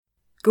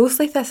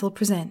Ghostly Thistle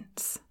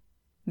presents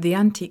The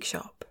Antique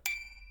Shop.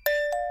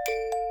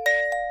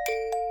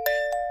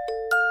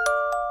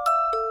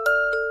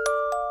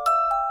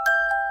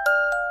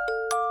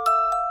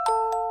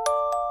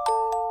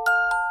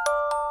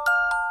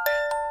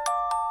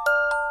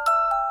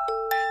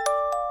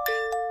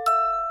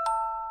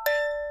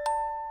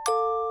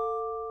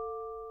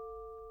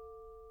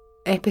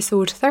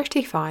 Episode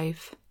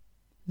 35,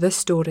 The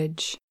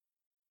Storage.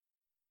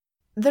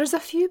 There's a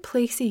few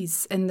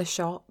places in the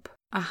shop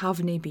I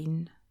havenae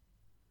been.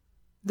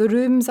 The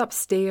rooms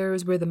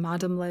upstairs where the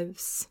madam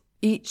lives,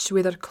 each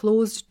with their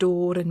closed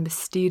door and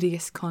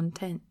mysterious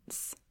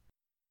contents.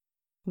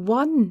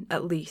 One,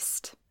 at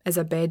least, is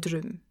a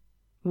bedroom,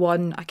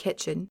 one a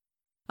kitchen,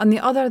 and the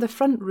other the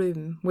front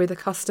room where the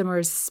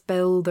customers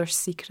spill their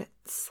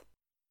secrets.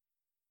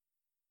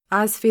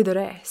 As for the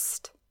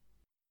rest,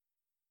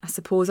 I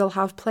suppose I'll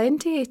have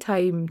plenty of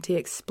time to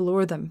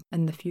explore them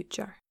in the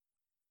future.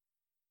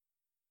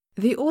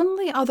 The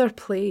only other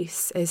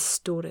place is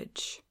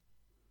storage.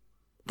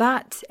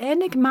 That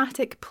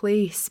enigmatic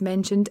place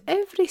mentioned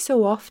every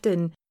so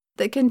often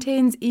that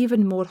contains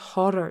even more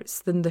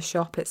horrors than the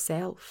shop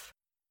itself.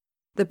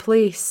 The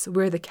place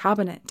where the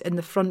cabinet in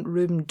the front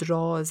room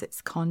draws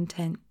its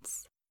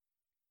contents.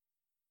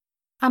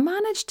 I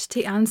managed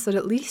to answer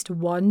at least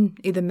one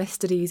of the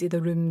mysteries of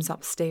the rooms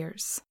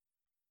upstairs.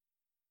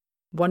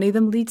 One of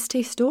them leads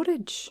to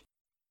storage.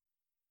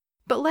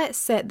 But let's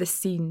set the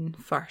scene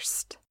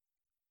first.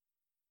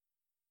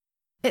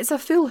 It's a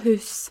full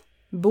house.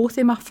 Both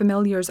of my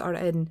familiars are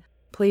in,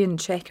 playing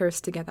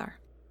checkers together.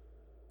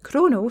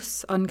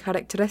 Kronos,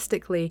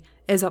 uncharacteristically,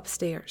 is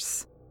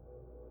upstairs.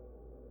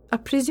 I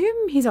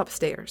presume he's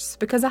upstairs,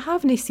 because I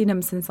haven't seen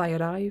him since I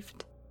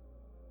arrived.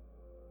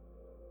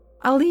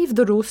 I leave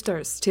the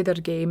roasters to their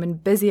game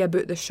and busy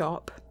about the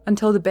shop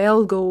until the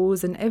bell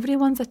goes and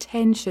everyone's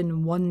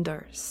attention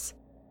wanders.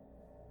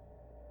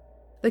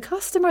 The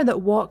customer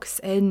that walks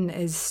in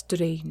is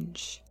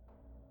strange.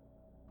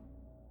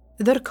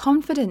 They're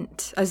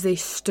confident as they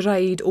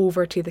stride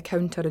over to the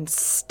counter and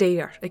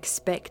stare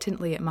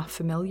expectantly at my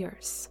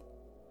familiars.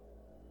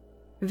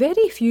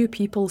 Very few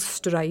people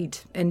stride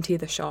into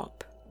the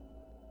shop.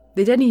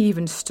 They didn't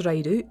even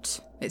stride out.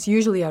 It's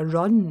usually a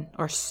run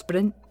or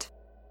sprint.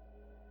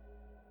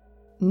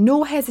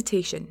 No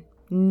hesitation,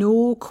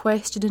 no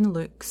questioning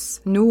looks,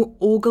 no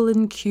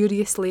ogling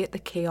curiously at the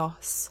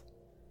chaos.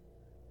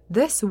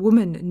 This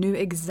woman knew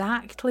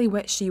exactly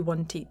what she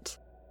wanted,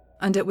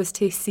 and it was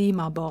to see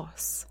my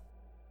boss.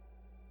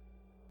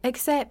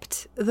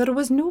 Except there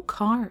was no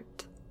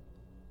card.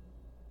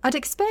 I'd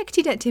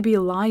expected it to be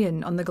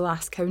lying on the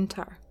glass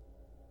counter,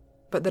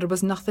 but there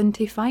was nothing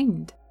to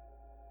find.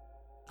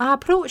 I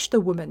approached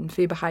the woman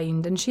from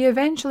behind and she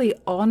eventually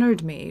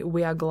honoured me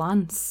with a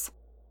glance.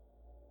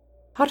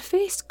 Her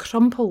face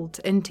crumpled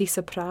into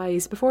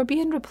surprise before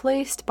being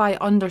replaced by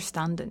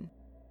understanding.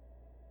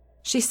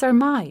 She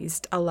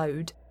surmised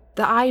aloud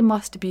that I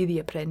must be the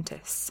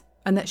apprentice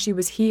and that she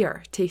was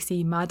here to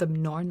see Madame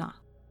Norna.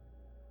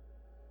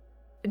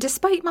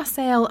 Despite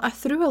myself, I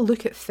threw a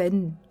look at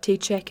Finn to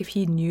check if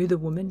he knew the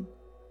woman,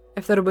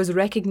 if there was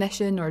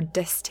recognition or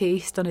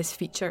distaste on his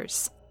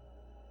features.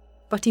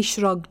 But he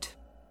shrugged,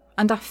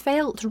 and I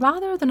felt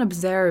rather than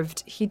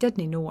observed he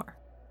didn't know her.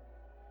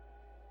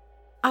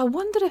 I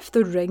wonder if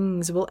the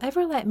rings will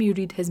ever let me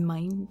read his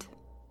mind.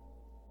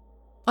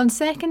 On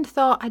second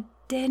thought, I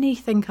didn't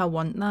think I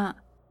want that,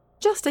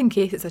 just in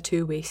case it's a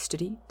two-way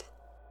street.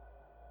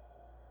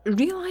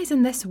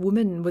 Realising this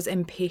woman was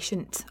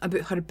impatient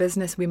about her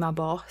business with my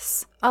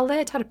boss, I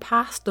led her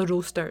past the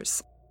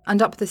roasters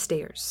and up the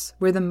stairs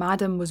where the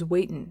madam was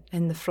waiting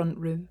in the front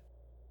room.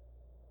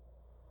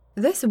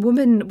 This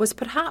woman was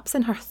perhaps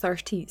in her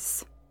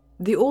 30s.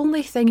 The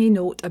only thing of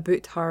note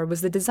about her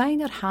was the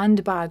designer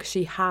handbag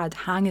she had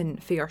hanging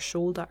from her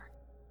shoulder.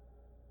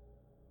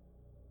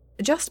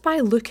 Just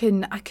by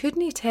looking, I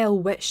couldn't tell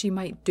what she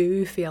might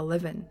do for a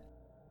living.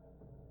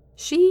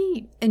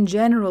 She, in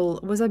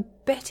general, was a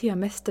bit of a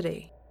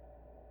mystery.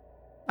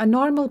 A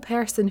normal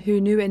person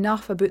who knew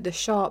enough about the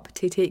shop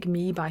to take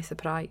me by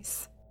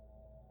surprise.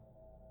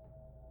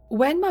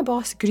 When my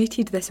boss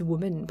greeted this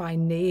woman by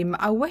name,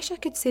 I wish I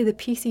could say the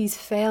pieces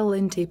fell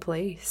into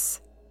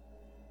place.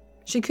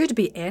 She could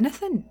be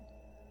anything.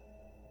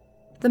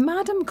 The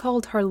madam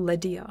called her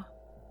Lydia.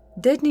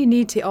 Didn't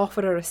need to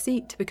offer her a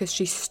seat because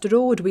she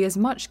strode with as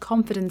much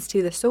confidence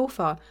to the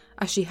sofa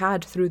as she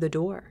had through the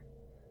door,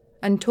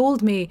 and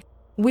told me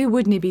we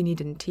wouldn't be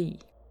needing tea.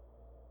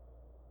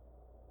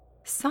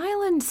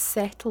 Silence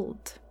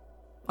settled,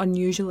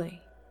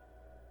 unusually.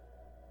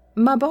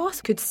 My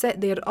boss could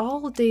sit there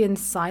all day in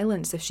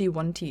silence if she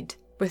wanted,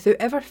 without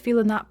ever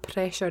feeling that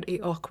pressure of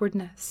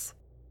awkwardness.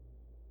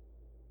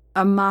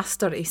 A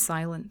master of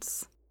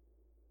silence.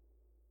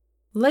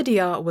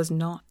 Lydia was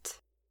not.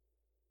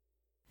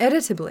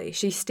 Irritably,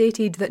 she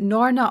stated that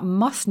Norna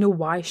must know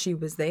why she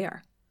was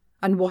there,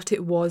 and what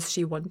it was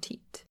she wanted.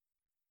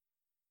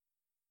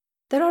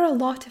 There are a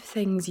lot of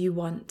things you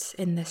want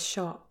in this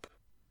shop,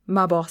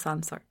 my boss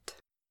answered.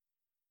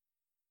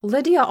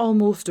 Lydia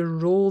almost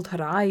rolled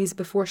her eyes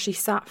before she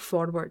sat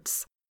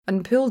forwards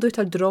and pulled out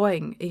a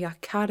drawing of a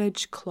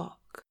carriage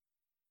clock.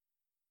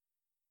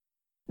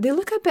 They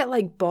look a bit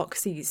like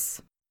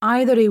boxes,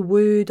 either of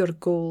wood or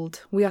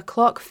gold, with a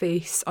clock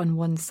face on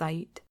one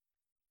side.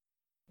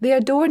 They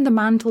adorn the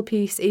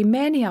mantelpiece of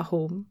many a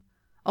home,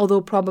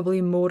 although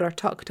probably more are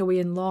tucked away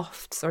in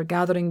lofts or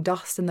gathering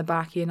dust in the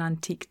back of an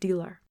antique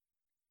dealer.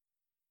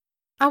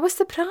 I was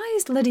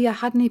surprised Lydia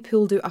hadn't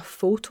pulled out a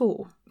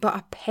photo, but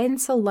a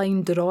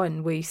pencil-line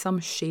drawing with some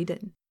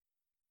shading.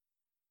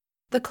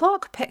 The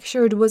clock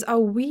pictured was a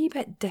wee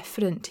bit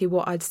different to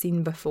what I'd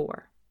seen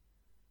before.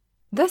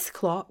 This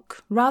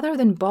clock, rather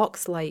than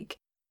box-like,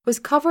 was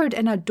covered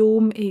in a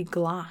dome of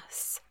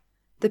glass,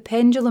 the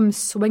pendulum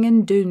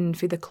swinging down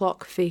for the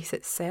clock face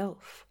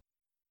itself.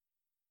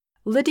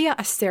 Lydia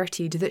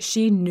asserted that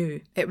she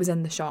knew it was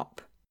in the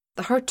shop,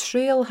 that her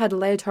trail had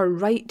led her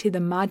right to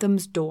the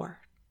madam's door.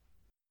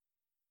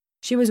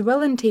 She was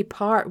willing to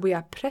part with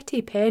a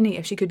pretty penny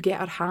if she could get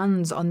her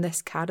hands on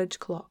this carriage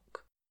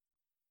clock.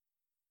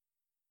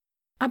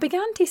 I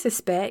began to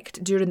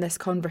suspect during this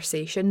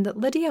conversation that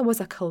Lydia was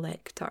a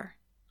collector,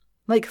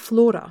 like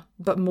Flora,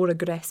 but more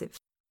aggressive.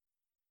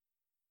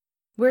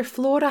 Where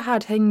Flora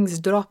had things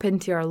drop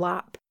into her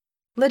lap,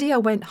 Lydia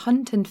went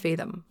hunting for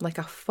them like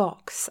a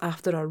fox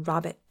after a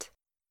rabbit.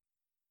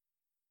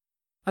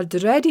 I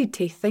dreaded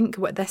to think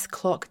what this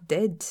clock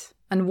did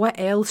and what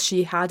else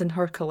she had in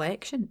her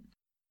collection.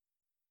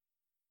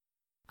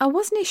 I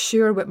wasn't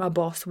sure what my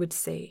boss would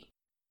say.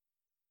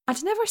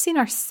 I'd never seen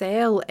her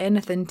sell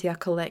anything to a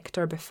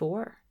collector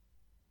before.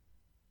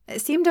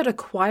 It seemed a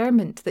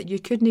requirement that you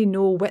couldn't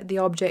know what the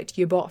object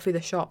you bought for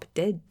the shop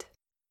did.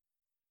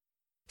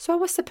 So I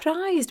was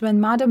surprised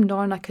when Madame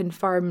Norna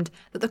confirmed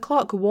that the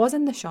clock was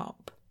in the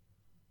shop,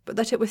 but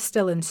that it was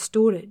still in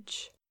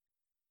storage.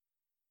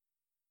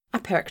 I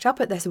perked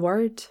up at this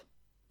word,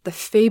 the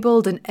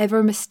fabled and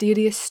ever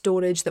mysterious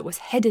storage that was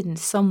hidden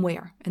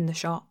somewhere in the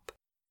shop.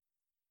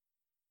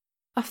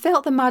 I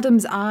felt the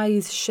Madame's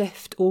eyes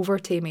shift over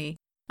to me,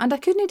 and I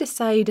couldn't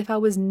decide if I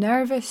was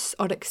nervous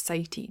or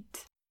excited.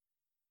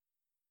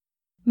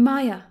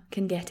 "Maya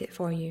can get it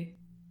for you,"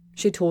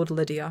 she told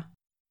Lydia.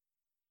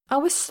 I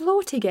was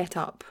slow to get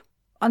up,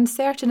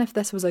 uncertain if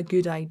this was a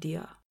good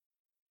idea.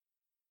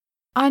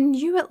 I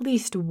knew at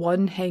least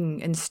one thing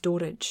in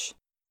storage.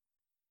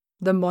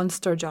 The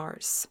monster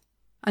jars,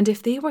 and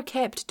if they were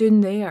kept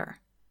down there,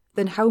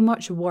 then how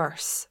much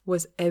worse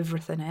was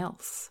everything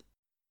else?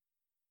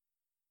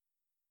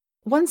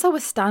 Once I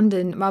was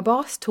standing, my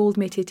boss told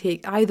me to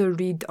take either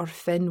Reed or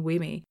Finn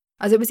with me,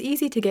 as it was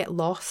easy to get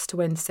lost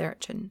when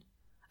searching,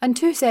 and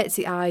 2 sets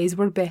of eyes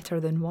were better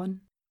than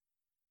one.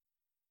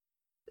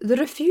 The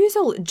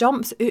refusal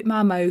jumps out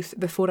my mouth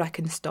before I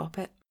can stop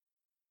it.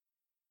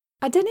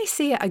 I didn't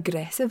say it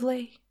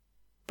aggressively,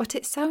 but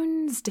it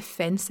sounds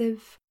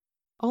defensive,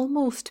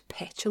 almost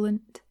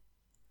petulant.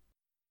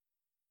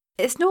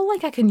 It's not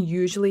like I can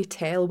usually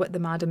tell what the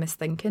madam is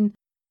thinking,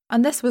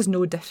 and this was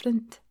no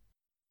different.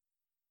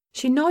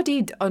 She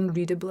nodded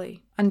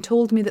unreadably and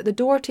told me that the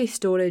door to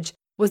storage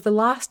was the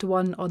last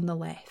one on the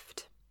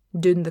left,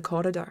 down the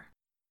corridor.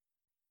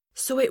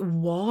 So it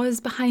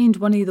was behind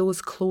one of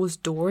those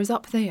closed doors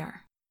up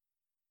there.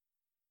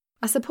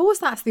 I suppose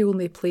that's the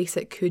only place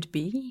it could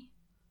be,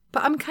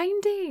 but I'm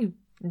kinda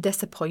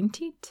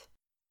disappointed.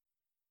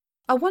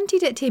 I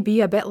wanted it to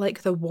be a bit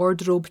like the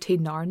wardrobe to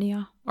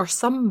Narnia, or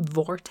some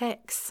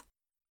vortex.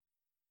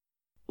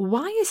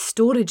 Why is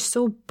storage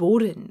so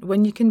boring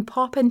when you can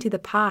pop into the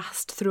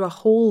past through a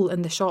hole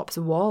in the shop's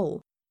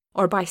wall,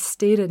 or by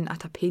staring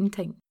at a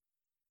painting?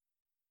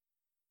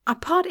 A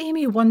part of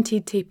me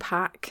wanted to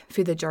pack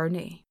for the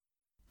journey,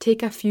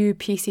 take a few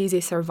pieces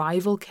of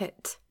survival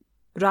kit,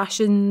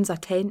 rations, a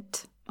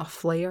tent, a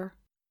flare.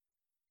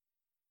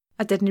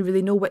 I didn't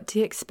really know what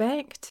to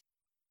expect.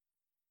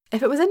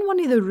 If it was in one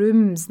of the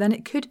rooms, then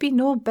it could be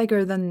no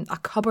bigger than a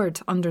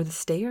cupboard under the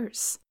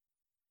stairs.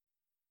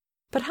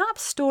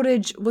 Perhaps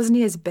storage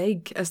wasn't as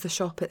big as the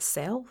shop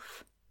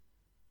itself.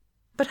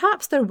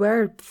 Perhaps there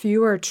were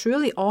fewer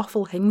truly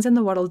awful things in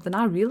the world than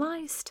I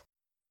realised,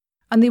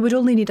 and they would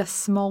only need a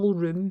small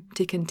room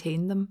to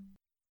contain them.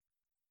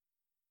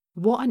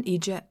 What an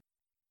idiot.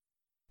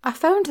 I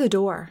found the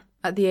door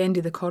at the end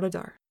of the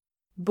corridor,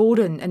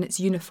 boring in its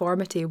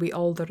uniformity with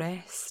all the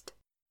rest.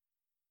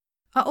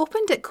 I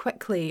opened it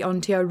quickly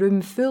onto a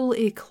room full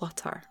of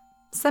clutter,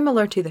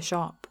 similar to the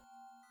shop.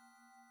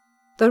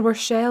 There were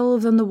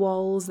shelves on the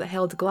walls that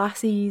held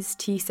glasses,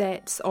 tea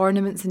sets,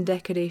 ornaments and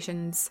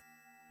decorations,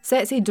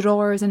 sets of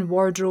drawers and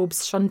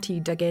wardrobes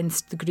shunted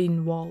against the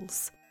green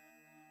walls,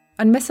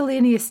 and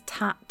miscellaneous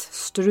tat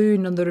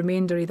strewn on the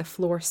remainder of the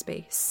floor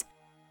space,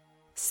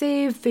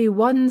 save for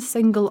one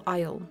single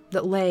aisle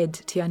that led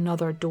to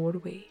another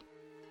doorway.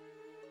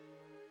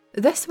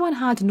 This one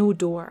had no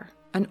door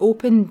and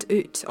opened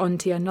out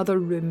onto another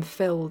room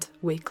filled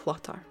with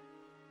clutter.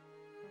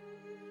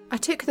 I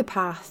took the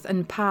path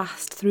and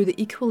passed through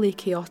the equally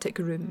chaotic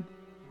room,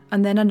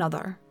 and then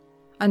another,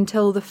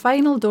 until the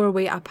final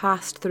doorway I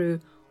passed through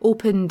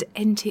opened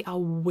into a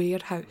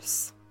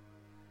warehouse.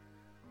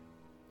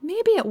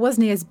 Maybe it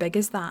wasn't as big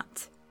as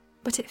that,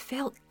 but it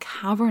felt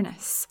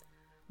cavernous,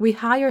 with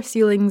higher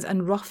ceilings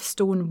and rough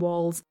stone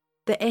walls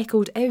that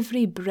echoed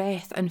every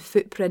breath and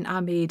footprint I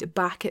made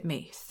back at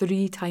me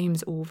 3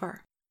 times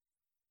over.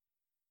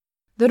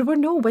 There were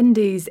no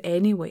windows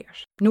anywhere,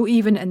 not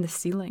even in the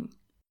ceiling.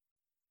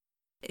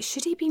 It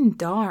should have been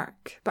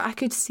dark, but I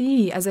could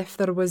see as if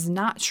there was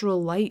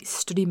natural light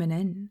streaming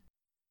in.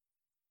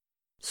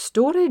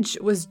 Storage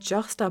was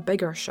just a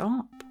bigger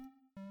shop.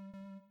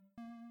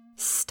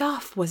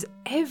 Stuff was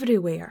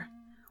everywhere,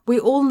 with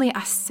only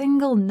a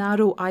single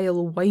narrow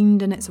aisle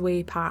winding its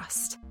way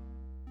past,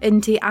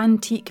 into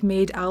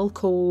antique-made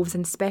alcoves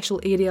and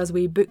special areas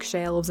with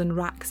bookshelves and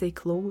racks of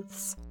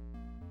clothes.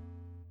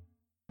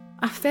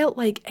 I felt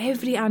like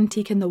every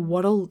antique in the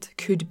world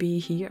could be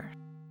here.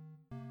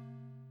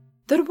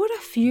 There were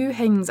a few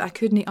things I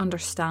couldn't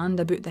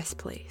understand about this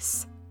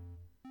place.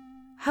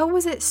 How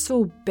was it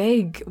so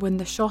big when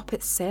the shop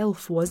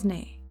itself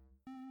wasn't?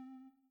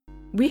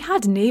 We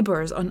had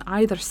neighbours on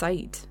either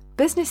side,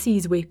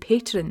 businesses with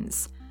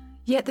patrons,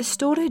 yet the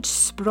storage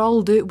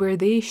sprawled out where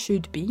they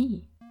should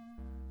be.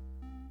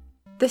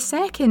 The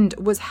second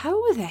was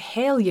how the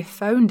hell you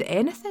found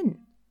anything.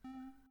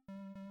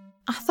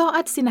 I thought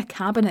I'd seen a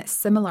cabinet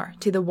similar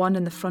to the one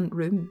in the front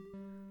room,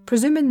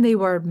 presuming they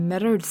were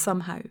mirrored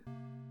somehow.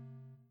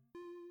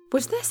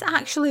 Was this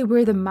actually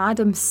where the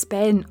madam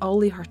spent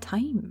all of her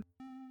time?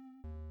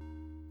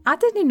 I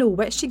didn't know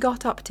what she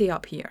got up to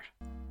up here.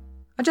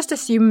 I just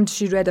assumed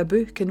she read a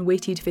book and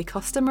waited for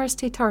customers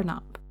to turn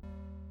up.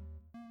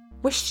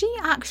 Was she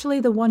actually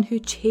the one who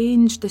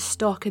changed the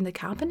stock in the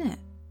cabinet?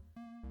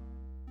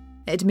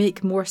 It'd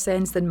make more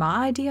sense than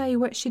my idea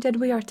of what she did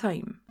with her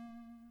time.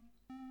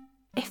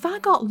 If I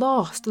got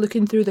lost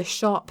looking through the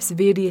shop's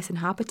various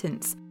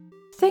inhabitants,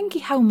 think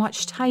of how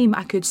much time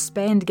I could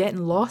spend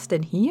getting lost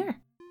in here.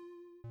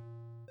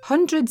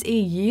 Hundreds of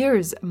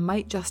years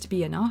might just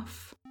be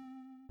enough.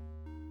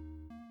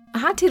 I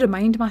had to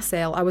remind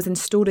myself I was in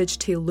storage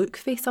to look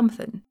for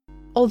something,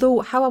 although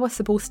how I was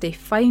supposed to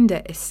find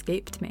it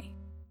escaped me.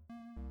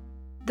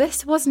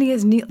 This wasn't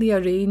as neatly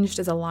arranged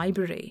as a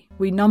library,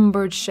 with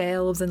numbered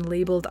shelves and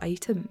labelled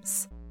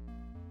items.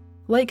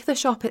 Like the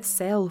shop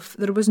itself,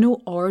 there was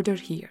no order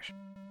here,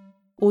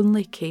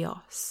 only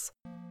chaos.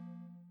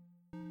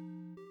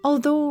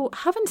 Although,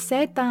 having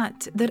said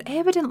that, there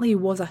evidently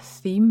was a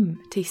theme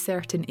to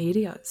certain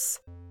areas.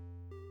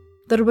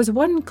 There was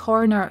one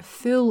corner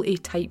full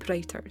of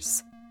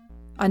typewriters,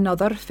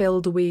 another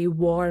filled with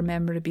war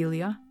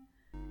memorabilia,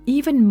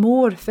 even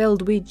more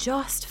filled with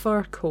just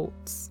fur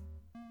coats.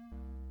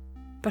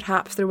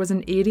 Perhaps there was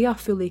an area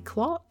full of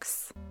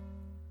clocks?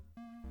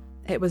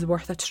 It was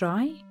worth a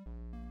try.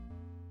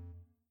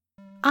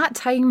 At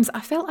times, I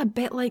felt a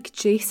bit like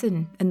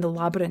Jason in the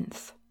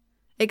labyrinth,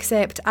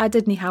 except I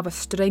didn't have a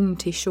string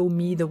to show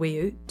me the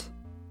way out.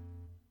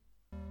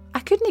 I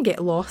couldn't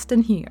get lost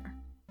in here,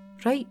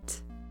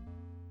 right?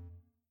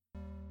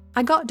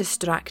 I got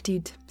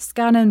distracted,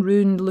 scanning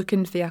round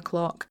looking for a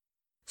clock,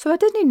 so I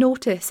didn't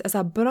notice as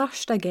I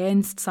brushed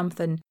against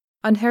something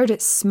and heard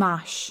it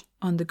smash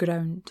on the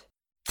ground.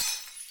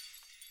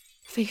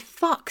 For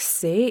fuck's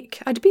sake,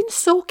 I'd been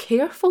so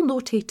careful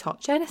not to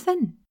touch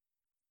anything.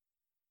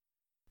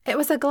 It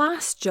was a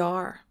glass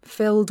jar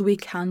filled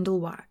with candle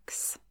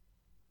wax.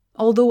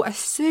 Although as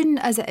soon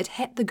as it had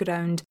hit the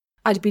ground,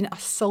 I'd been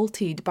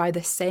assaulted by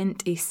the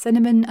scent of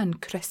cinnamon and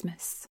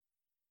Christmas.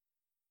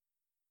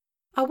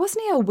 I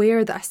wasn't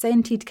aware that a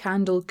scented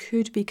candle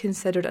could be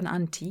considered an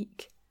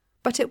antique,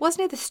 but it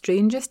wasn't the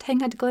strangest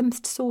thing I'd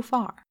glimpsed so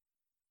far.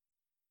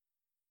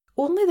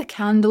 Only the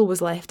candle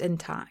was left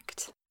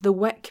intact, the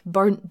wick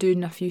burnt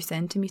down a few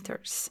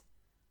centimetres.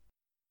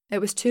 It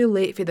was too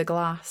late for the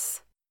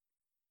glass.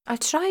 I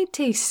tried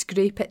to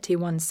scrape it to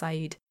one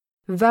side,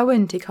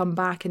 vowing to come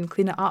back and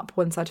clean it up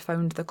once I'd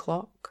found the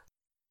clock.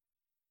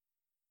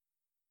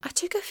 I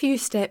took a few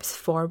steps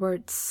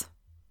forwards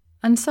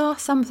and saw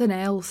something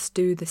else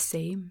do the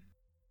same.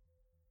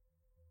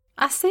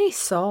 I say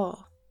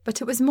saw,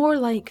 but it was more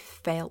like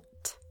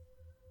felt.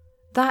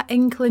 That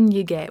inkling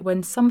you get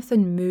when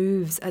something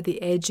moves at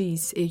the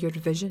edges of your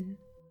vision.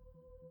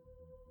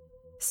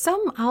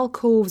 Some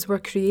alcoves were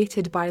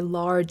created by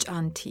large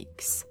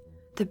antiques,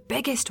 the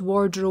biggest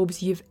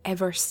wardrobes you've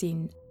ever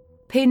seen,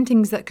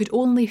 paintings that could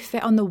only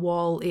fit on the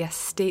wall of a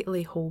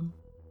stately home.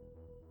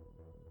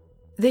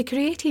 They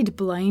created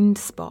blind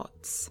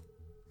spots,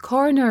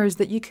 corners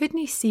that you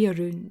couldn't see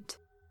around,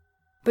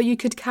 but you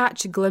could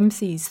catch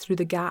glimpses through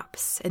the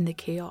gaps in the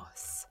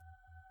chaos.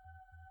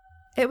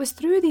 It was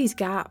through these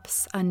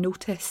gaps I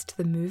noticed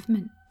the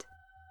movement.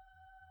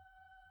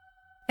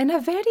 In a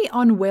very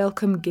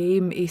unwelcome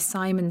game of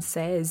Simon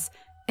Says,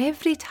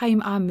 every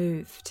time I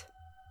moved,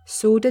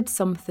 so did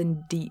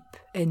something deep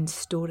in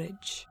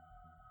storage.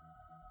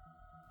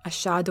 A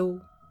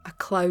shadow, a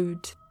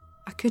cloud,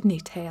 I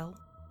couldn't tell.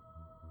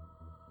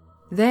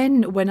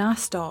 Then, when I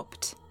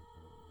stopped,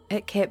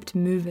 it kept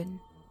moving,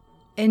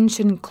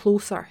 inching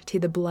closer to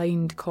the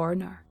blind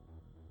corner.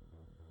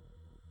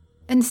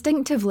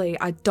 Instinctively,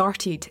 I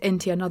darted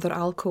into another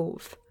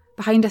alcove,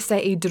 behind a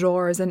set of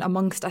drawers and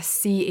amongst a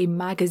sea of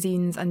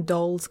magazines and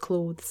dolls'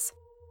 clothes.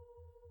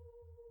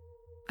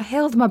 I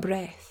held my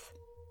breath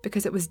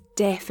because it was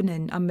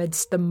deafening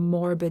amidst the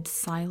morbid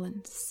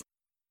silence.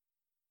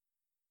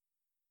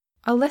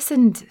 I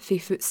listened for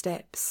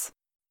footsteps,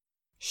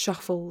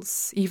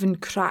 shuffles, even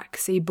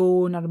cracks of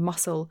bone or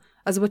muscle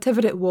as whatever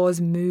it was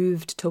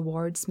moved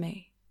towards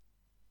me.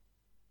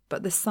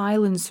 But the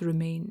silence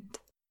remained.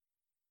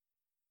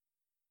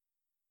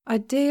 I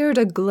dared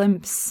a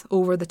glimpse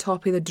over the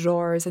top of the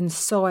drawers and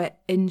saw it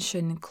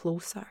inching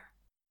closer,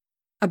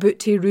 about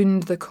to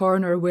round the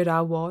corner where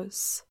I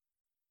was.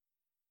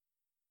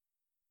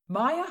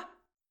 Maya?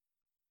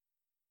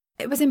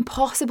 It was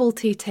impossible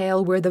to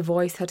tell where the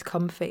voice had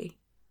come from,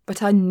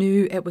 but I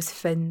knew it was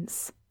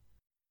Finn's.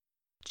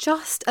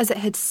 Just as it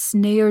had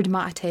snared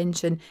my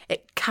attention,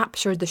 it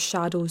captured the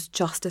shadows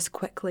just as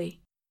quickly.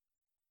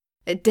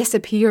 It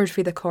disappeared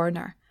through the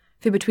corner,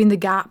 through between the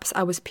gaps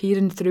I was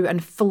peering through,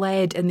 and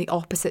fled in the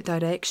opposite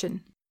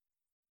direction.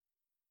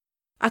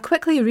 I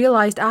quickly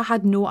realised I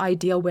had no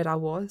idea where I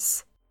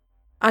was.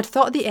 I'd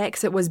thought the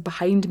exit was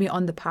behind me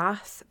on the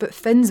path, but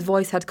Finn's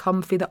voice had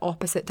come from the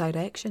opposite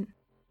direction.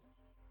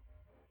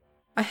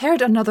 I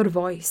heard another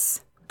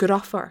voice,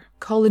 gruffer,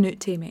 calling out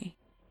to me.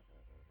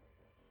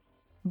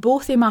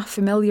 Both of my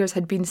familiars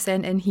had been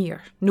sent in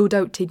here, no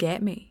doubt to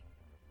get me.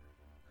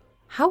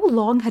 How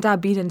long had I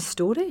been in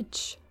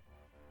storage?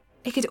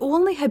 It could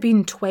only have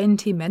been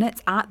 20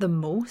 minutes at the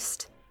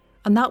most,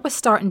 and that was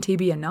starting to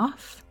be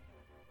enough.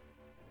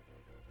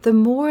 The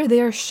more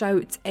their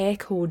shouts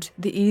echoed,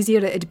 the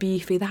easier it'd be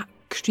for that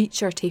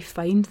creature to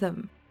find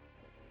them.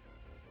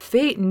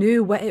 Fate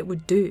knew what it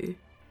would do.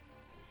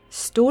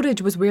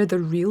 Storage was where the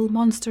real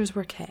monsters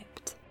were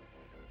kept.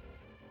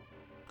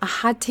 I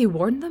had to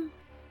warn them.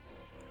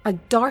 I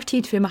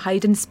darted from my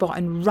hiding spot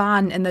and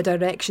ran in the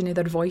direction of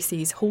their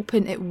voices,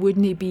 hoping it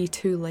wouldn't be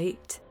too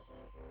late.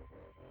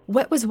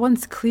 What was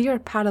once clear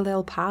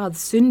parallel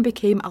paths soon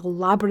became a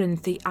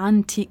labyrinth of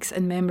antiques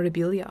and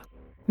memorabilia,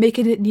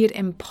 making it near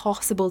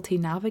impossible to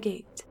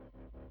navigate.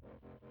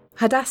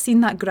 Had I seen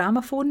that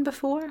gramophone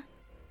before?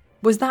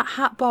 Was that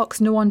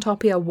hatbox no on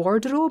top of a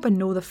wardrobe and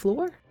no the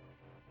floor?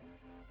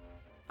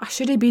 I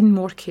should have been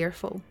more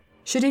careful,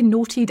 should have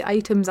noted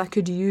items I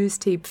could use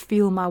to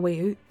feel my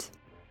way out.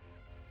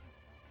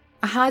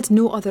 I had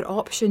no other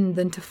option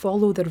than to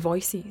follow their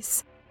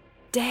voices,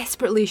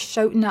 desperately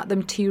shouting at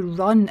them to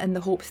run in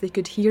the hopes they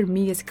could hear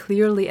me as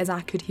clearly as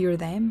I could hear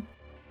them.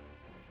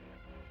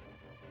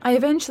 I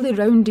eventually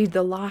rounded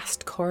the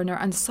last corner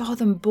and saw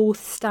them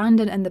both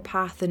standing in the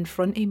path in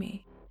front of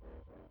me.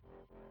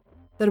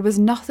 There was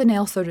nothing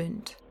else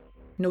around.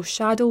 No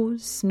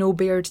shadows, no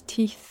bared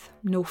teeth,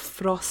 no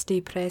frosty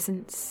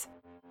presence.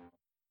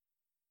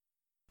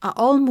 I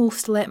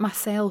almost let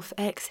myself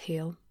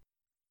exhale.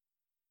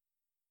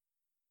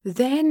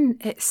 Then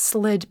it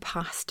slid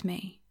past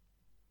me.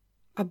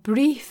 A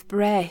brief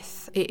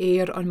breath of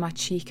air on my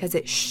cheek as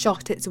it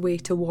shot its way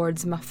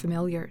towards my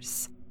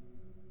familiars.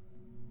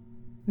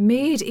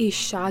 Made a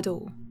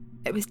shadow,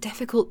 it was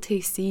difficult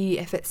to see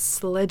if it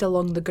slid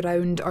along the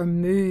ground or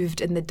moved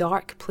in the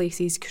dark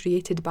places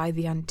created by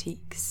the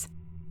antiques.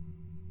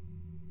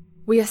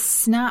 With a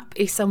snap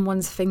of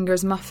someone's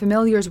fingers, my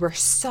familiars were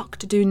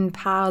sucked down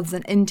paths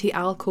and into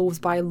alcoves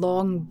by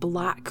long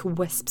black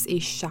wisps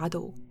of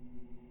shadow.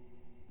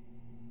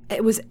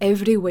 It was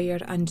everywhere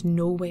and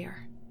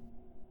nowhere.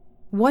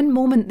 One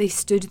moment they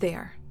stood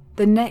there,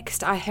 the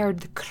next I heard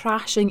the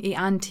crashing of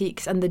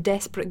antiques and the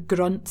desperate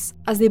grunts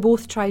as they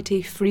both tried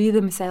to free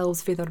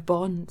themselves from their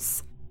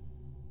bonds.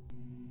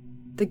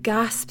 The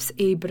gasps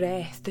of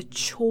breath, the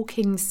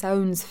choking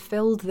sounds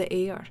filled the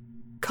air,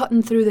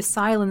 cutting through the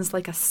silence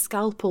like a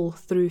scalpel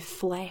through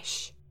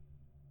flesh.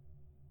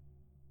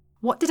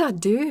 What did I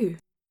do?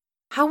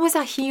 How was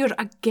I here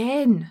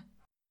again?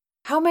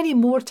 How many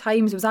more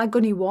times was I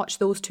going to watch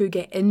those two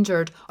get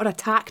injured or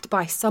attacked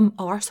by some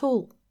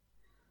arsehole?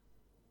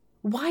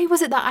 Why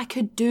was it that I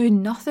could do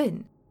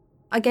nothing?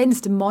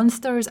 Against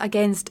monsters,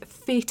 against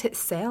fate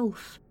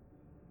itself?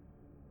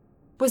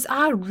 Was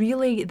I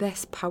really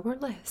this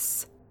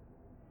powerless?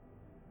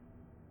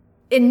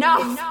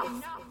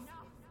 Enough!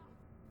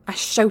 I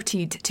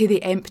shouted to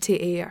the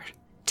empty air,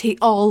 to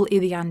all of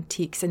the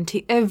antiques and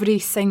to every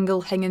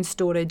single thing in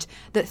storage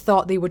that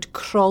thought they would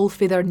crawl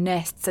for their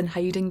nests and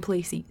hiding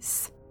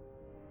places.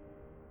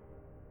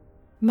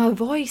 My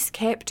voice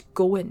kept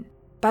going,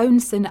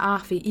 bouncing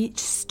off of each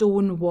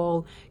stone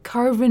wall,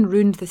 curving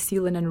round the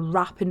ceiling and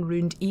wrapping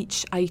round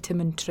each item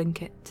and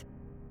trinket.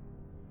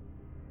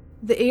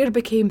 The air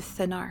became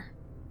thinner,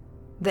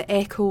 the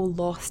echo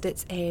lost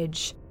its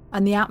edge,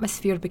 and the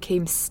atmosphere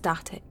became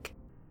static,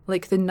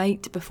 like the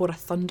night before a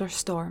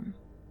thunderstorm.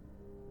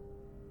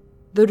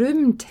 The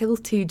room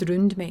tilted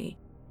round me,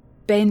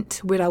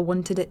 bent where I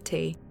wanted it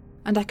to,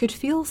 and I could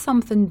feel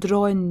something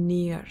drawing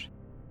near,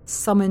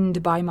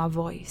 summoned by my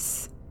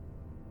voice.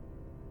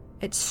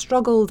 It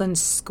struggled and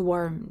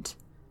squirmed,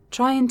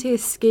 trying to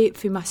escape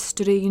from my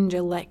strange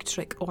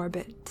electric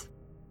orbit.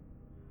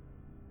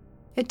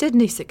 It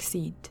didn't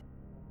succeed.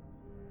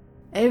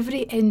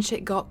 Every inch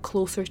it got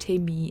closer to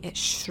me, it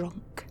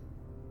shrunk.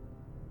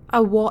 I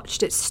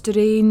watched its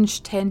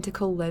strange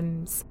tentacle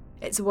limbs,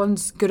 its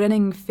once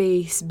grinning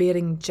face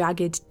bearing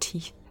jagged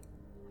teeth,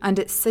 and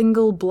its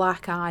single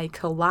black eye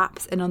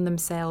collapse in on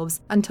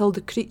themselves until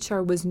the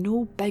creature was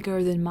no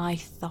bigger than my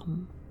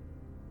thumb.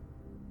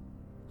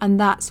 And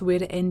that's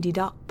where it ended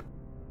up.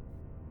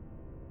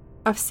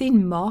 I've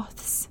seen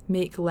moths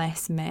make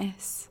less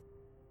mess.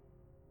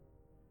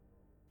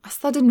 A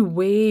sudden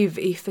wave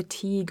of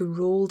fatigue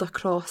rolled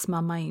across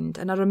my mind,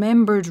 and I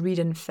remembered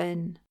reading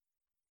Finn.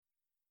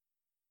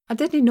 I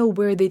didn't know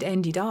where they'd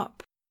ended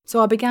up, so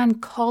I began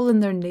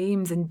calling their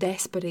names in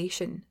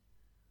desperation.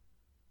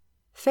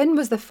 Finn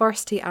was the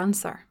first to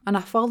answer, and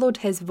I followed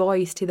his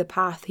voice to the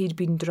path he'd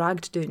been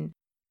dragged down,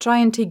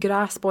 trying to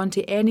grasp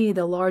onto any of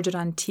the larger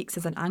antiques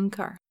as an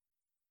anchor.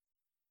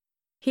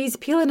 He's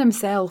peeling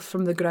himself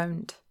from the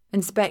ground,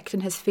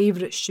 inspecting his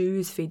favourite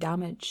shoes for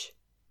damage.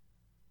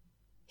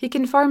 He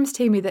confirms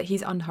to me that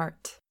he's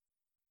unhurt.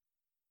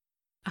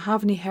 I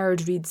haven't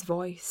heard Reed's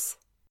voice.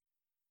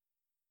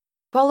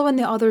 Following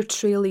the other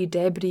traily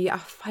debris, I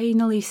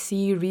finally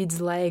see Reed's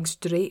legs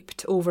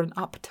draped over an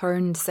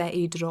upturned set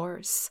of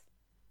drawers.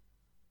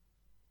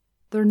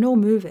 They're no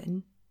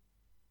moving.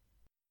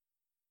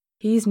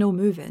 He's no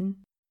moving.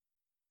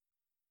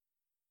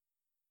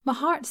 My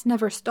heart's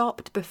never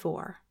stopped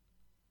before,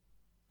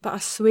 but I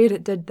swear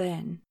it did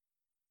then.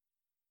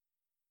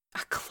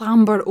 I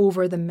clamber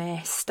over the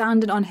mess,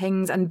 standing on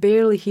hinges and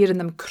barely hearing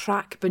them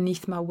crack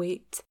beneath my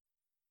weight.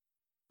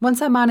 Once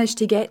I manage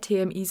to get to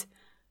him, he's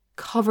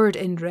covered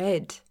in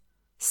red,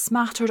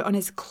 smattered on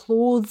his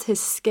clothes, his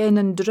skin,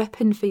 and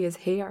dripping for his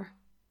hair.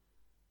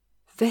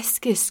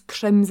 Viscous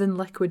crimson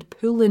liquid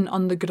pooling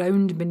on the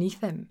ground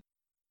beneath him.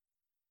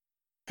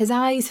 His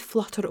eyes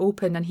flutter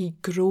open and he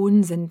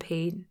groans in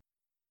pain.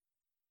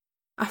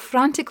 I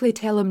frantically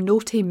tell him no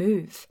to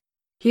move,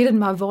 hearing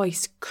my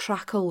voice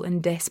crackle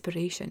in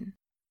desperation.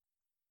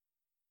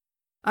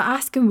 I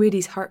ask him where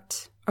he's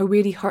hurt, or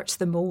where he hurts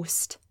the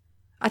most.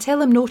 I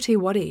tell him no to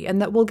worry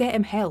and that we'll get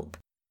him help.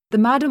 The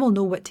madam will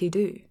know what to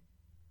do.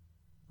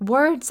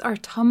 Words are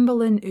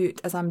tumbling out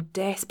as I'm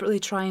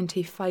desperately trying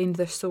to find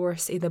the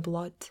source of the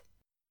blood.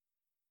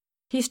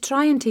 He's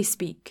trying to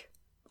speak,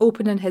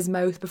 opening his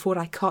mouth before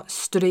I cut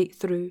straight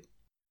through.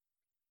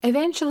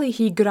 Eventually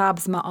he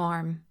grabs my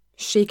arm,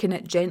 shaking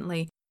it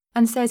gently,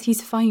 and says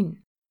he's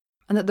fine,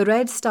 and that the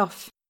red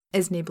stuff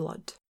isn't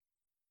blood.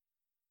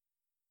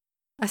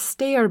 I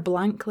stare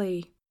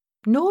blankly,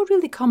 not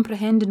really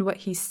comprehending what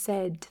he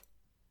said.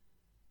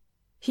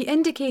 He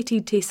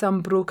indicated to some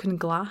broken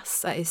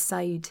glass at his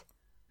side,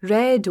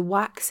 red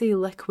waxy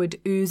liquid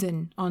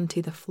oozing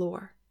onto the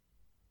floor.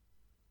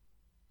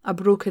 A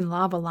broken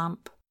lava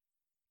lamp.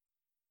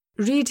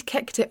 Reed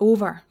kicked it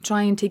over,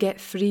 trying to get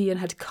free, and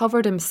had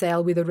covered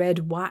himself with the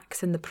red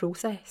wax in the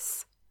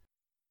process.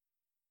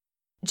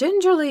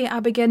 Gingerly, I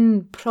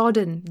begin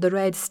prodding the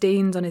red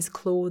stains on his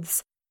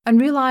clothes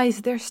and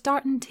realise they're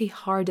starting to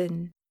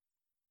harden,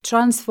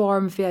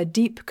 transform from a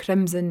deep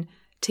crimson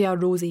to a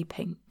rosy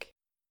pink.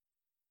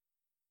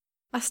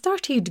 I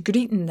started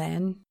greeting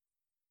then,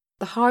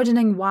 the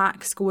hardening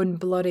wax going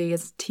blurry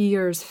as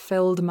tears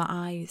filled my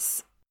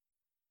eyes.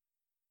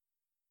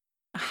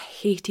 I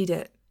hated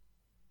it.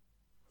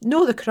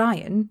 No the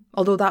crying,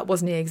 although that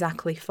wasn't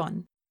exactly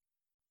fun,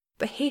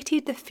 but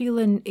hated the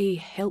feeling of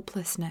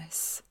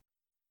helplessness.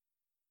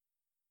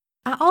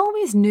 I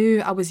always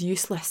knew I was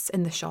useless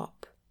in the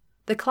shop,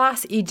 the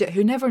class idiot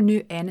who never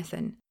knew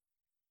anything,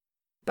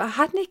 but I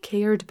hadn't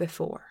cared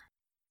before.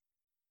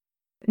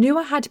 Knew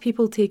I had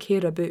people to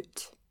care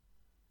about,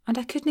 and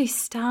I couldn't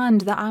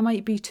stand that I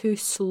might be too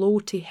slow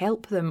to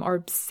help them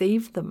or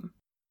save them.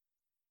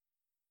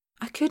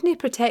 I couldn't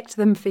protect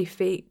them fae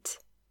fate,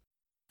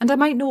 and I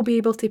might not be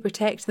able to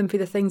protect them for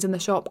the things in the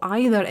shop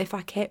either if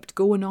I kept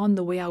going on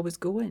the way I was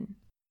going.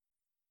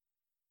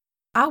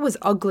 I was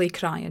ugly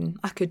crying,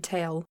 I could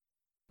tell,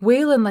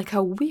 wailing like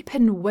a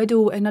weeping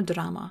widow in a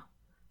drama,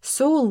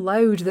 so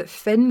loud that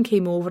Finn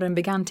came over and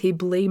began to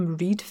blame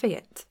Reed for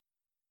it.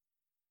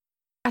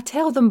 I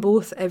tell them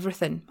both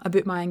everything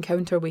about my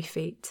encounter with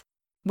fate,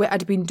 what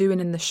I'd been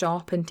doing in the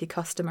shop and to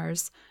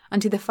customers,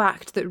 and to the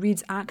fact that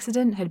Reed's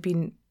accident had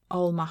been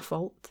all my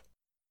fault.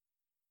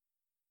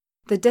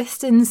 The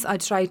distance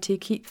I'd tried to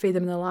keep for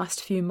them in the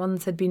last few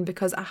months had been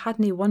because I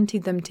hadn't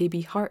wanted them to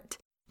be hurt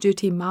due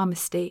to my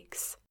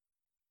mistakes.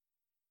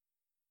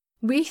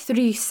 We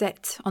three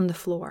sit on the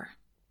floor,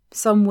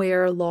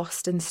 somewhere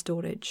lost in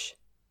storage,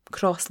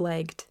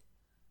 cross-legged,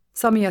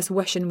 some of us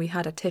wishing we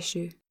had a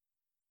tissue.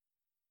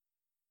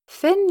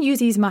 Finn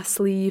uses my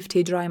sleeve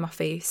to dry my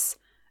face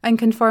and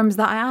confirms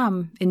that I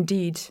am,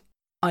 indeed,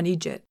 an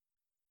idiot.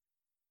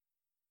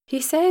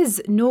 He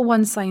says no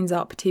one signs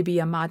up to be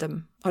a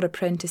madam or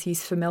apprentice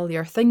he's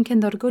familiar thinking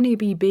they're going to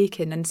be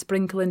baking and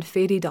sprinkling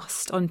fairy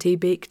dust onto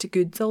baked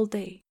goods all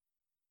day.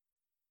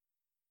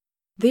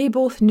 They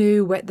both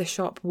knew what the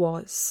shop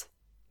was,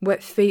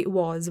 what fate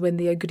was when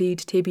they agreed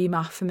to be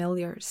my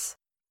familiars.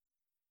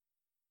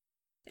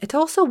 It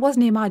also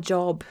wasn't my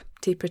job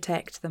to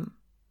protect them.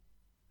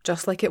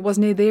 just like it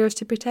wasnae theirs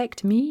to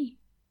protect me.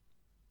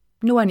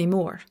 No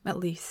anymore, at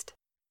least.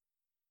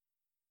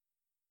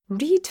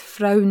 Reid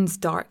frowns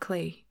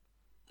darkly,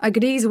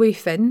 agrees wi'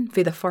 Finn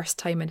for the first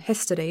time in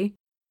history,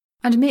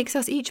 and makes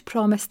us each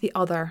promise the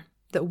other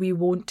that we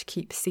won't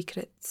keep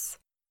secrets.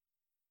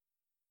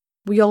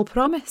 We all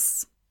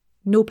promise,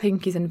 no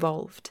pinkies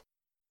involved,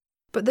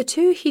 but the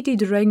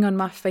two-headed ring on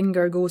my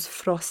finger goes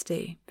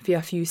frosty for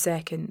a few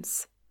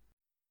seconds.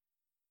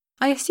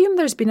 I assume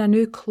there's been a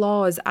new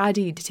clause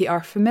added to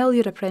our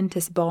familiar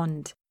apprentice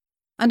bond,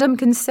 and I'm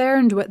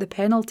concerned what the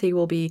penalty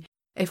will be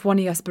if one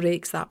of us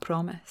breaks that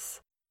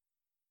promise.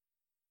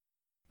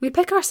 We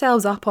pick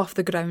ourselves up off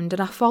the ground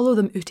and I follow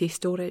them oot of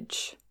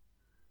storage.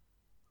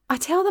 I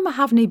tell them I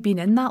haven't been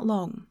in that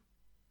long.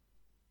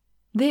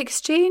 They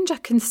exchange a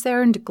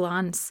concerned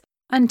glance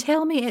and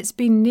tell me it's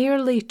been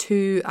nearly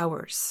 2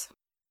 hours.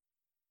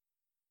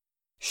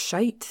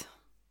 Shite.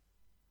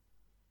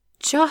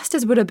 Just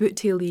as we're about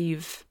to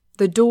leave,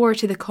 the door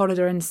to the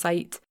corridor in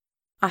sight,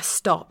 I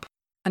stop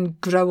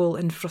and growl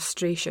in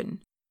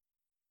frustration.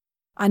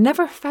 I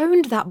never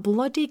found that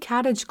bloody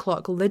carriage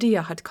clock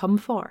Lydia had come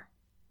for.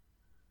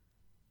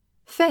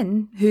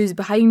 Finn, who's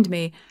behind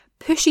me,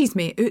 pushes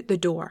me out the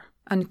door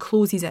and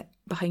closes it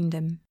behind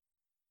him.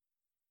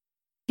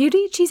 He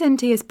reaches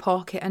into his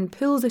pocket and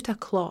pulls out a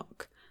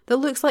clock that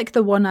looks like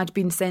the one I'd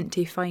been sent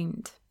to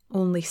find,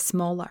 only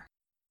smaller.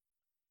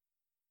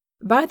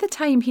 By the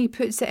time he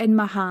puts it in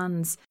my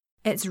hands,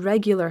 it's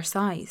regular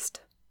sized.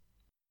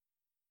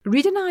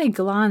 Reid and I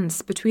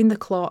glance between the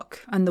clock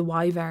and the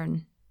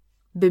wyvern,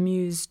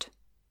 bemused.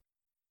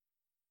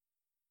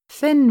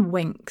 Finn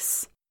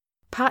winks,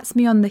 pats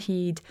me on the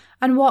head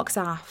and walks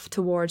aft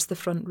towards the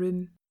front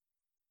room.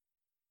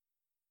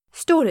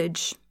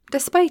 Storage,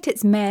 despite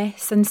its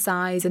mess and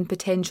size and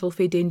potential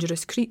for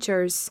dangerous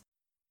creatures,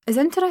 is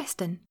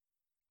interesting.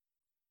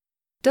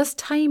 Does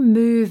time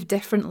move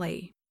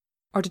differently,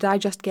 or did I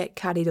just get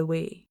carried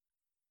away?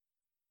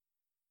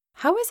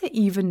 How is it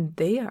even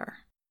there?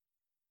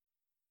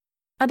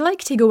 I'd like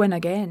to go in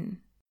again,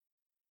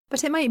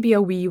 but it might be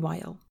a wee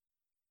while.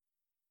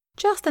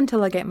 Just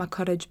until I get my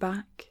courage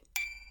back.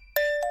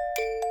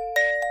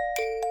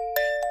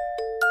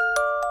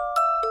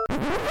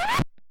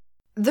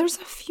 There's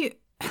a few...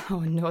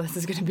 Oh no, this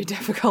is going to be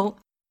difficult.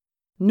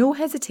 No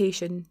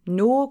hesitation,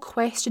 no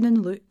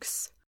questioning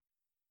looks.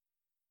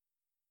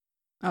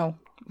 Oh,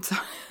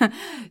 sorry.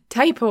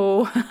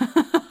 Typo.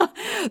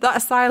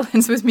 That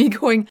silence was me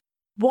going,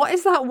 what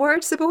is that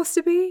word supposed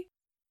to be?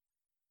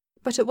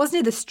 But it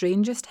wasn't the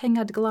strangest thing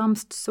I'd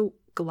glanced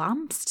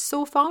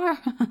so far?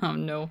 Oh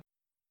no.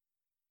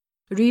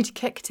 Reid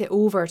kicked it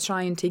over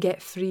trying to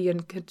get free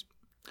and could...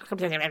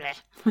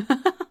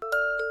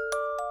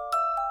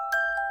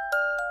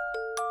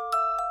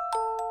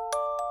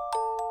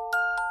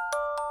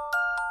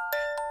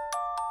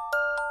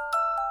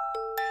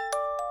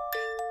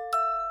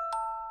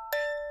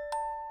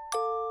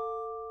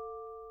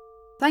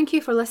 Thank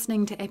you for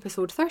listening to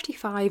episode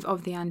 35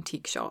 of The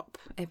Antique Shop.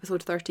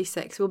 Episode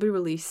 36 will be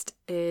released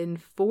in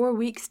 4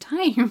 weeks'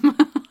 time.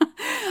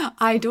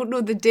 I don't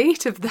know the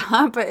date of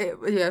that,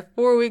 but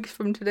 4 weeks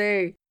from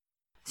today.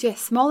 So yeah,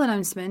 small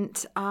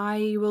announcement.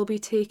 I will be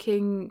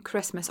taking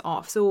Christmas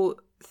off. So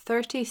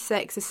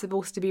 36 is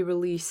supposed to be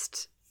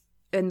released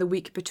in the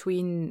week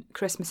between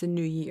Christmas and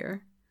New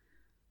Year.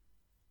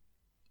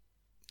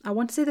 I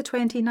want to say the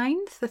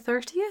 29th, the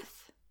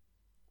 30th,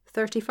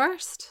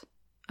 31st.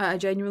 I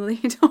genuinely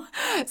don't.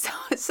 So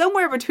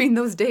somewhere between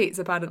those dates,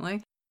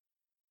 apparently.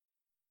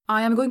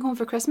 I am going home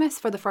for Christmas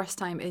for the first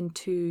time in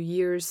 2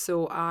 years,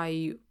 so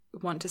I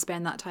want to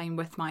spend that time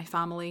with my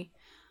family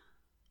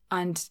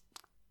and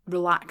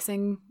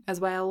relaxing as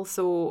well.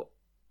 So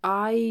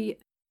I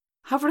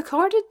have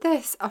recorded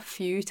this a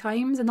few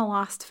times in the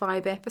last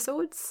 5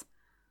 episodes,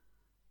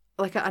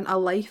 like a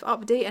life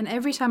update, and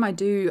every time I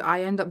do,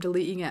 I end up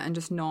deleting it and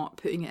just not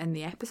putting it in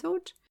the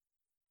episode.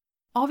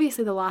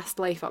 Obviously, the last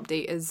life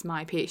update is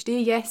my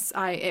PhD. Yes,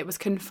 it was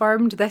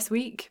confirmed this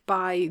week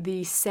by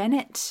the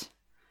Senate.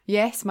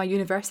 Yes, my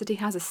university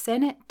has a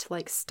Senate,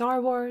 like Star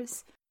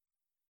Wars.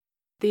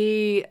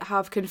 They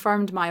have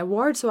confirmed my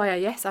award, so I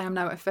am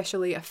now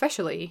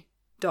officially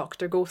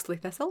Dr. Ghostly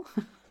Thistle.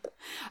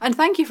 And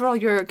thank you for all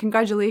your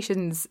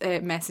congratulations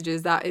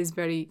messages. That is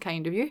very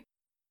kind of you.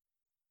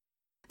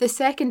 The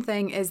second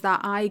thing is that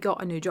I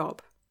got a new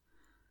job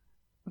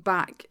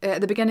back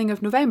at the beginning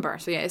of November.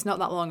 So yeah, it's not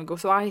that long ago.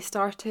 So I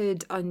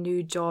started a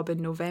new job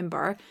in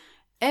November.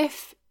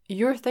 If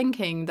you're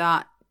thinking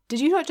that,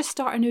 did you not just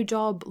start a new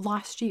job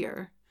last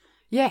year?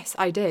 Yes,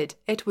 I did.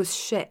 It was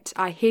shit.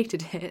 I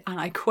hated it and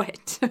I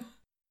quit.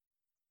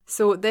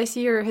 So this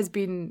year has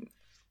been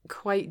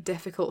quite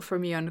difficult for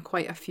me on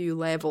quite a few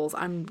levels.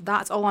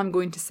 That's all I'm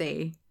going to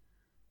say,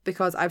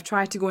 because I've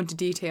tried to go into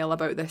detail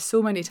about this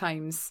so many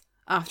times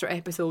after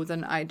episodes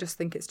and I just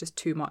think it's just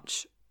too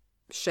much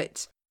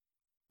shit.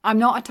 I'm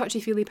not a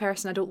touchy-feely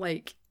person. I don't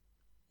like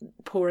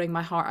pouring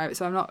my heart out,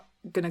 so I'm not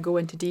going to go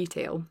into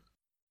detail.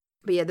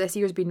 But yeah, this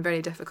year's been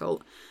very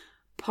difficult,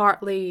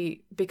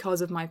 partly because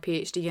of my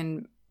PhD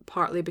and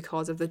partly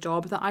because of the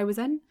job that I was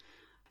in.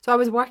 So I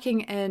was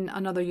working in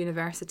another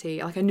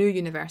university, like a new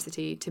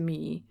university to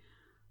me,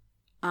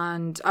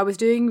 and I was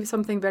doing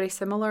something very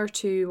similar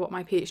to what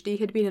my PhD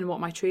had been and what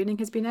my training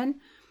has been in,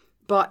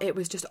 but it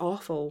was just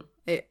awful.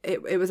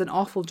 It was an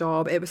awful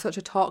job. It was such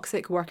a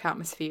toxic work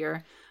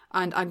atmosphere,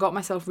 and I got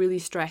myself really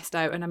stressed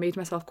out, and I made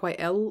myself quite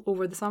ill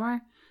over the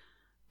summer.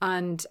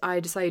 And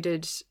I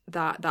decided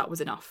that that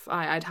was enough.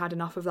 I'd had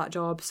enough of that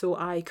job, so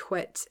I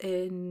quit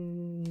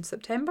in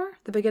September,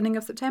 the beginning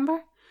of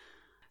September.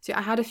 So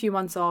I had a few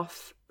months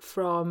off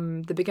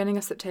from the beginning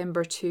of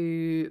September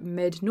to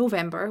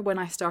mid-November when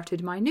I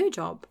started my new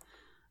job.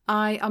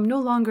 I am no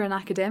longer an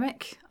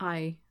academic.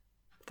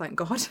 Thank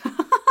God.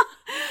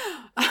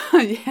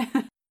 Yeah.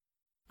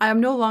 I am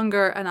no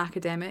longer an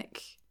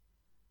academic.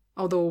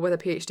 Although with a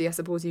PhD, I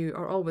suppose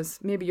you're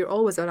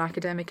always an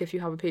academic if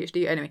you have a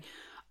PhD. Anyway,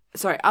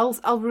 sorry, I'll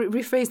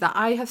rephrase that.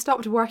 I have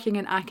stopped working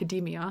in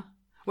academia,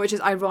 which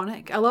is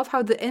ironic. I love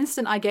how the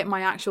instant I get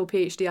my actual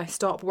PhD, I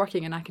stop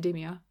working in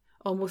academia.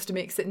 Almost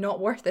makes it not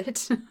worth it.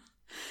 So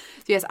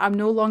yes, I'm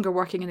no longer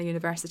working in a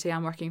university.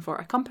 I'm working for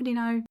a company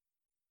now.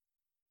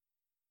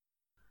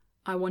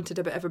 I wanted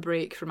a bit of a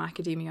break from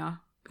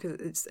academia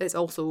because it's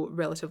also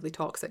relatively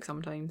toxic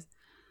sometimes.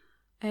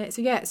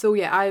 So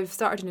yeah, I've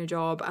started a new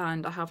job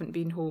and I haven't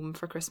been home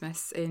for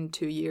Christmas in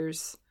 2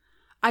 years.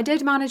 I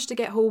did manage to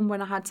get home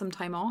when I had some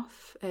time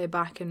off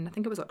back in, I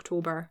think it was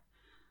October,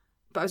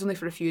 but it was only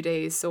for a few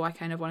days, so I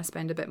kind of want to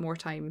spend a bit more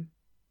time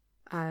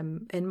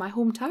in my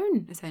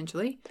hometown,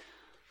 essentially,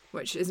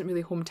 which isn't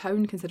really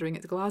hometown considering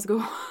it's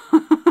Glasgow,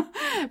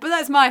 but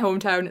that's my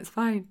hometown, it's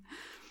fine.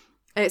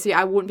 So yeah,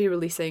 I won't be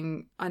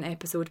releasing an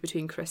episode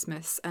between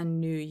Christmas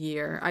and New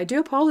Year. I do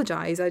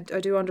apologise. I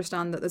do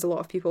understand that there's a lot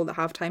of people that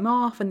have time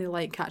off and they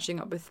like catching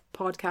up with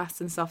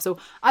podcasts and stuff, so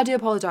I do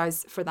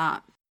apologise for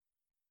that.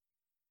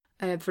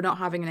 For not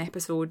having an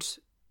episode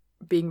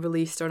being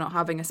released or not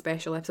having a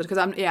special episode, because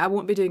I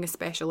won't be doing a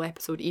special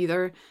episode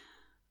either,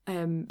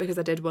 because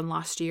I did one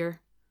last year.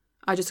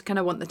 I just kind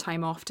of want the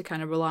time off to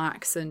kind of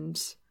relax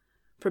and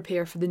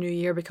prepare for the new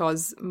year,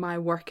 because my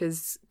work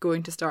is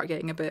going to start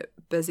getting a bit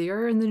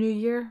busier in the new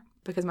year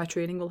because my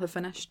training will have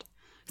finished.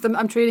 Because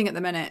I'm training at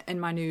the minute in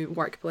my new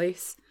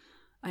workplace,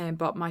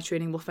 but my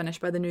training will finish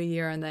by the new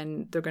year, and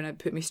then they're going to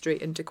put me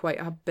straight into quite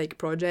a big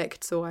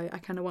project, so I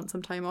kind of want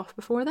some time off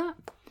before that.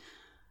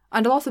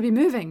 And I'll also be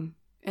moving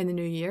in the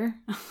new year.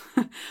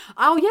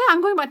 Oh yeah,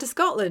 I'm going back to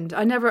Scotland.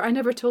 I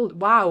never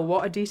told. Wow,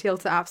 what a detail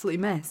to absolutely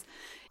miss.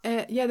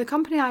 Yeah, the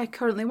company I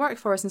currently work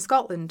for is in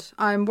Scotland.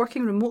 I'm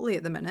working remotely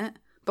at the minute,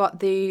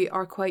 but they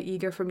are quite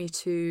eager for me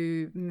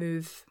to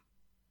move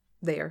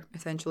there,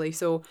 essentially.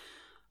 So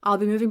I'll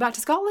be moving back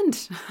to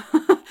Scotland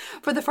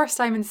for the first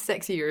time in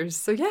 6 years.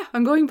 So yeah,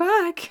 I'm going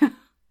back.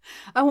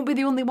 I won't be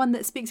the only one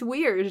that speaks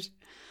weird.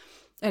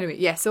 Anyway,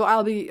 yeah, so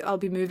I'll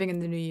be moving in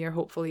the new year,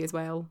 hopefully, as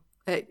well.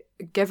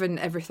 Given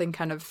everything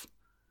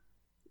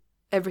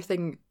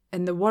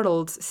in the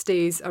world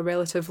stays a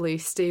relatively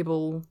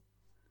stable,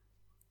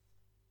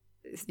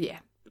 yeah,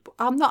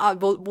 I'm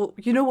not, well,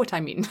 you know what I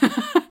mean.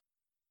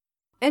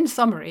 In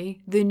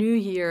summary, the new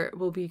year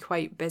will be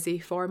quite busy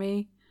for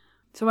me,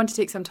 so I want to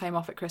take some time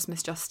off at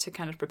Christmas just to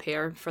kind of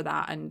prepare for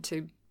that and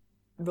to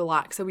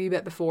relax a wee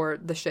bit before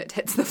the shit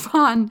hits the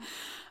fan.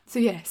 So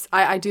yes,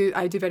 I do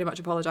very much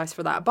apologise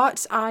for that,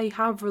 but I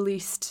have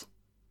released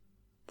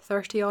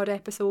 30 odd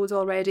episodes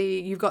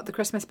already. You've got the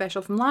Christmas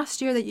special from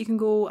last year that you can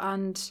go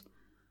and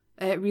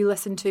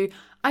re-listen to.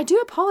 I do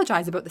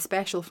apologise about the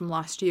special from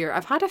last year.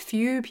 I've had a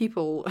few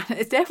people,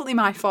 it's definitely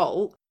my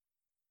fault.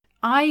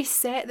 I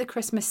set the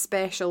Christmas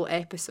special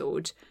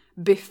episode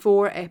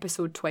before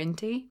episode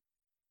 20.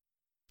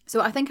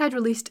 So I think I'd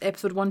released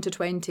episode 1 to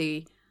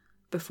 20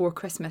 before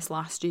Christmas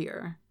last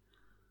year.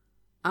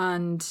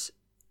 And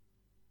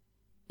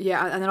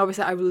yeah, and then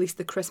obviously I released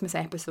the Christmas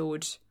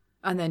episode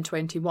and then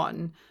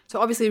 21.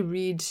 So obviously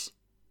read,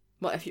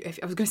 well, if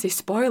I was going to say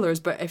spoilers,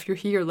 but if you're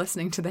here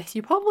listening to this,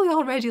 you probably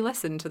already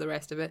listened to the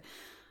rest of it.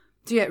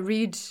 So yeah,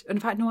 read, in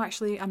fact, no,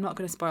 actually, I'm not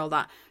going to spoil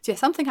that. So yeah,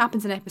 something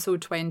happens in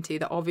episode 20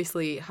 that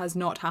obviously has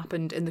not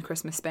happened in the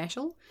Christmas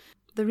special.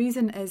 The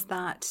reason is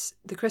that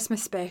the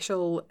Christmas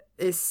special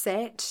is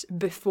set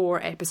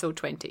before episode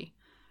 20.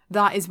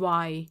 That is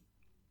why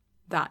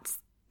that's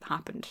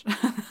happened.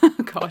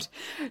 God.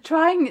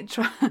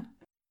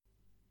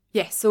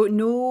 Yes, so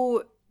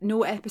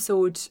no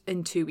episode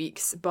in 2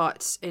 weeks,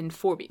 but in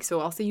 4 weeks. So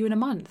I'll see you in a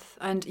month.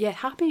 And yeah,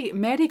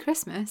 Merry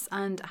Christmas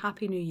and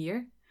Happy New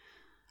Year.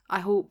 I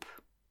hope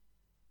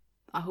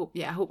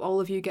all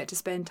of you get to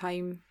spend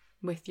time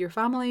with your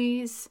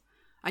families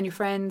and your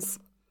friends.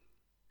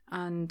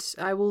 And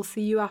I will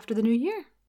see you after the new year.